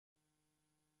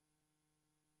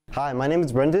Hi, my name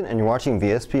is Brendan and you're watching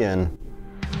VSPN.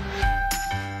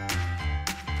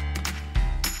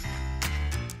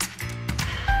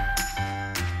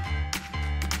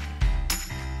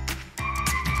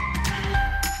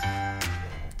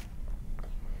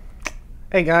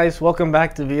 Hey guys, welcome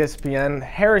back to VSPN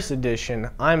Harris Edition.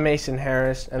 I'm Mason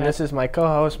Harris, and this is my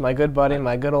co-host, my good buddy,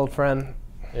 my good old friend.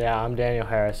 Yeah, I'm Daniel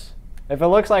Harris. If it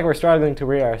looks like we're struggling to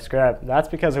read our script, that's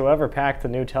because whoever packed the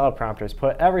new teleprompters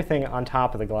put everything on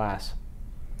top of the glass.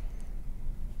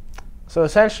 So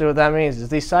essentially what that means is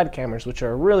these side cameras, which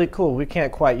are really cool, we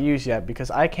can't quite use yet because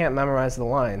I can't memorize the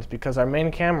lines because our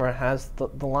main camera has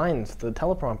the lines, the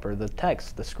teleprompter, the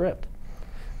text, the script.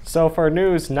 So for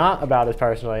news not about us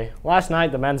personally, last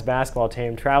night the men's basketball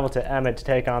team traveled to Emmett to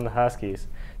take on the Huskies.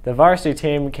 The varsity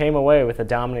team came away with a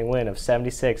dominating win of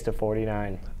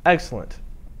 76-49. Excellent.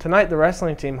 Tonight the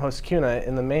wrestling team hosts CUNA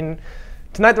in the main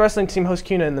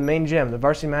gym. The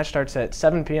varsity match starts at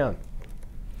 7 p.m.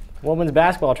 Women's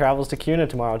basketball travels to CUNA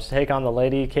tomorrow to take on the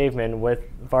Lady Cavemen, with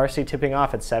varsity tipping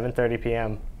off at 7:30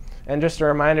 p.m. And just a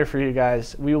reminder for you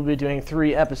guys, we will be doing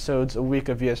 3 episodes a week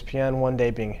of VSPN, one day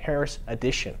being Harris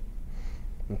Edition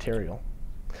material.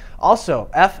 Also,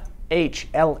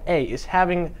 FHLA is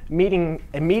having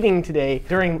a meeting today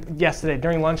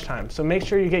during lunchtime. So make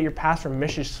sure you get your pass from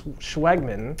Mrs.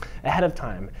 Schwegman ahead of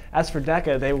time. As for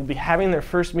DECA, they will be having their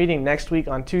first meeting next week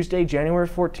on Tuesday, January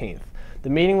 14th. The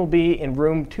meeting will be in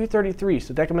room 233,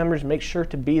 so DECA members make sure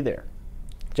to be there.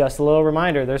 Just a little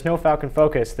reminder, there's no Falcon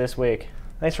Focus this week.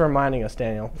 Thanks for reminding us,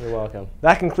 Daniel. You're welcome.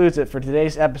 That concludes it for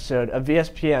today's episode of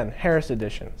VSPN Harris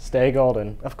Edition. Stay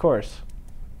golden. Of course.